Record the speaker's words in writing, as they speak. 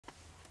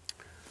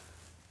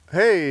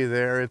Hey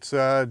there, it's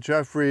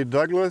Jeffrey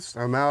Douglas.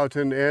 I'm out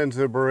in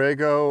Anza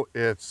Borrego.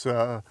 It's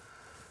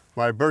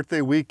my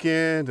birthday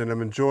weekend and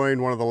I'm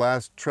enjoying one of the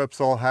last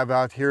trips I'll have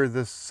out here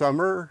this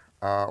summer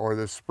or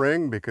this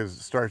spring because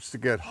it starts to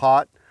get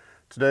hot.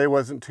 Today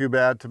wasn't too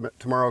bad.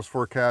 Tomorrow's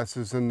forecast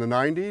is in the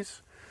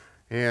 90s.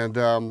 And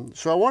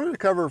so I wanted to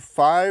cover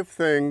 5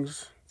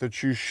 things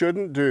that you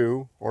shouldn't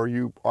do or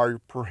you are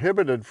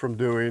prohibited from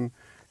doing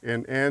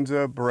in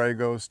Anza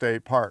Borrego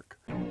State Park.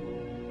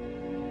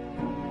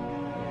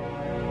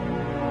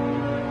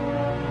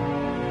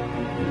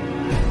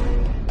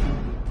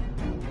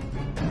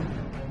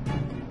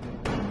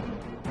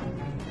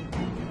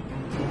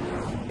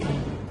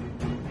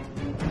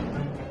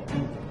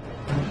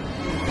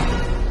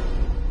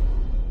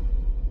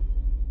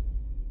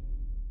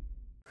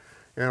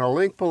 And I'll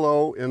link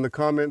below in the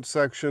comment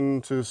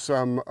section to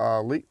some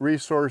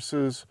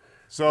resources.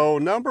 So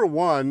number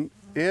 1,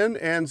 in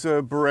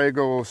Anza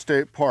Borrego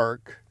State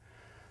Park,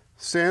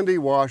 sandy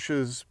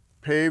washes,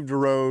 paved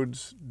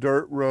roads,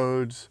 dirt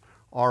roads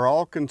are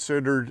all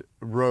considered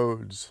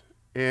roads.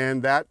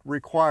 And that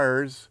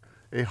requires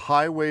a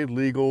highway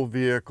legal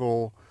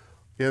vehicle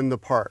in the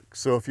park.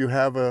 So if you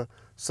have a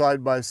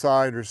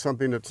side-by-side or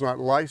something that's not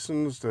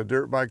licensed, a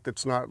dirt bike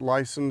that's not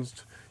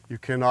licensed, you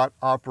cannot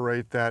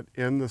operate that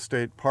in the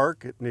state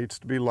park. It needs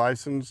to be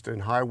licensed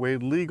and highway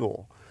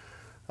legal.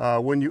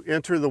 When you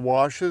enter the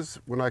washes,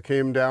 when I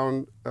came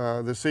down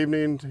this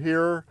evening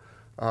here,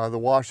 the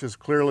wash is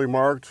clearly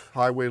marked,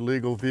 highway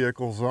legal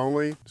vehicles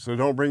only. So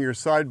don't bring your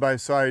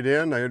side-by-side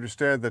in. I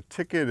understand the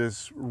ticket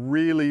is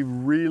really,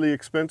 really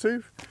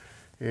expensive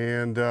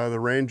and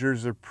the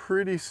rangers are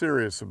pretty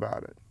serious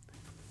about it.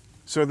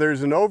 So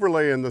there's an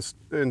overlay in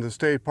the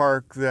state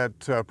park that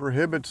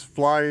prohibits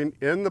flying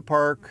in the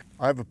park.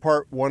 I have a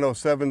Part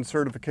 107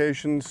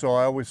 certification, so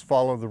I always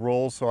follow the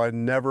rules, so I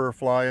never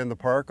fly in the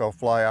park. I'll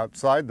fly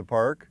outside the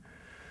park,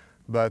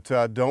 but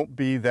don't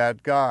be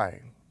that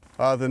guy.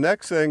 The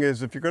next thing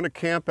is if you're going to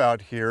camp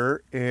out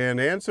here, and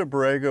Anza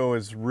Borrego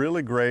is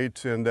really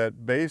great in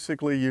that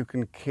basically you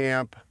can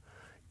camp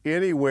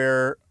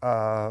anywhere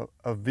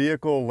a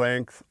vehicle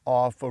length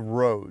off a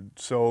road.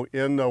 So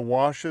in the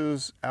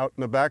washes out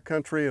in the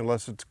backcountry,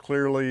 unless it's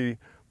clearly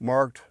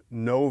marked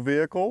no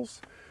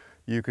vehicles,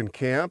 you can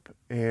camp.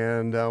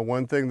 And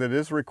one thing that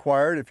is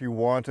required if you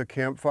want a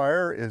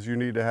campfire is you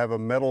need to have a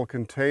metal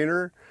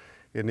container.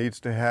 It needs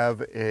to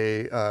have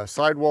a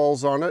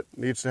sidewalls on it,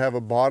 needs to have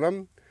a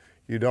bottom.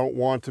 You don't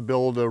want to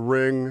build a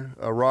ring,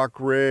 a rock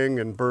ring,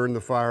 and burn the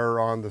fire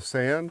on the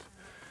sand.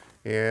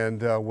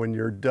 And when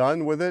you're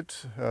done with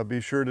it, be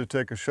sure to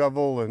take a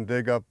shovel and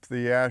dig up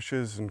the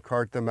ashes and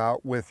cart them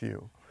out with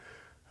you.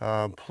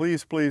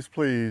 Please, please,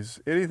 please,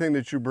 anything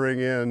that you bring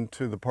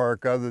into the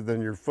park other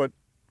than your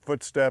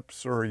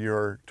footsteps or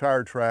your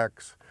tire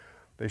tracks,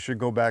 they should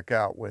go back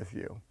out with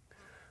you.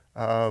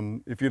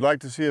 If you'd like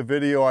to see a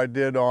video I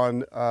did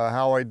on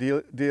how I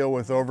deal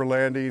with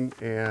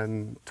overlanding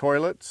and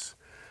toilets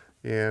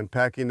and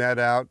packing that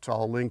out,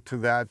 I'll link to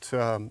that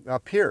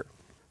up here.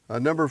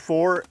 Number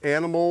 4,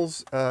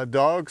 animals,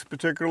 dogs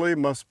particularly,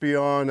 must be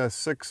on a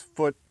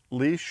 6-foot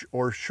leash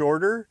or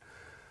shorter.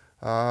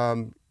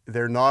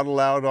 They're not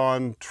allowed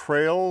on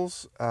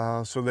trails,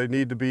 so they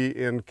need to be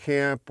in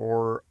camp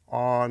or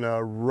on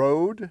a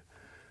road.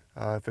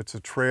 If it's a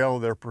trail,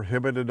 they're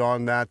prohibited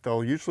on that.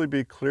 They'll usually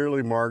be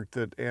clearly marked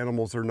that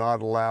animals are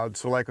not allowed.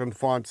 So like on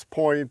Fonts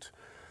Point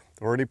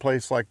or any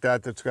place like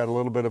that that's got a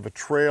little bit of a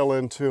trail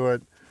into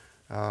it,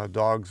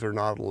 dogs are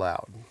not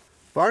allowed.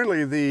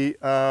 Finally,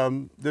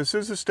 this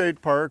is a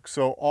state park,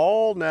 so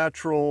all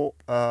natural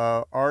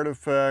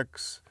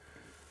artifacts,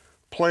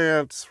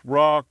 plants,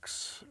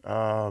 rocks,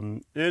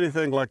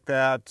 anything like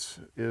that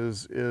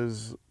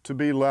is to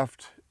be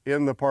left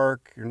in the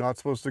park. You're not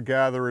supposed to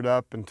gather it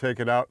up and take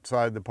it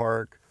outside the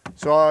park.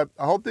 So I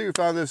hope that you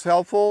found this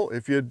helpful.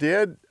 If you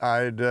did,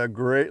 I'd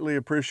greatly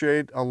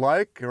appreciate a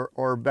like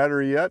or better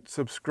yet,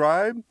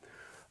 subscribe.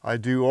 I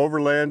do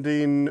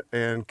overlanding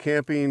and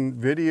camping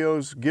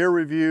videos, gear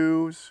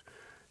reviews,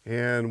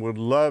 and would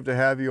love to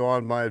have you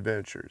on my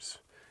adventures.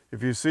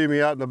 If you see me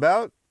out and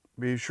about,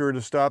 be sure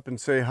to stop and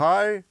say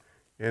hi,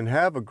 and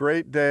have a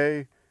great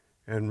day,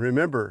 and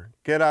remember,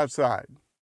 get outside.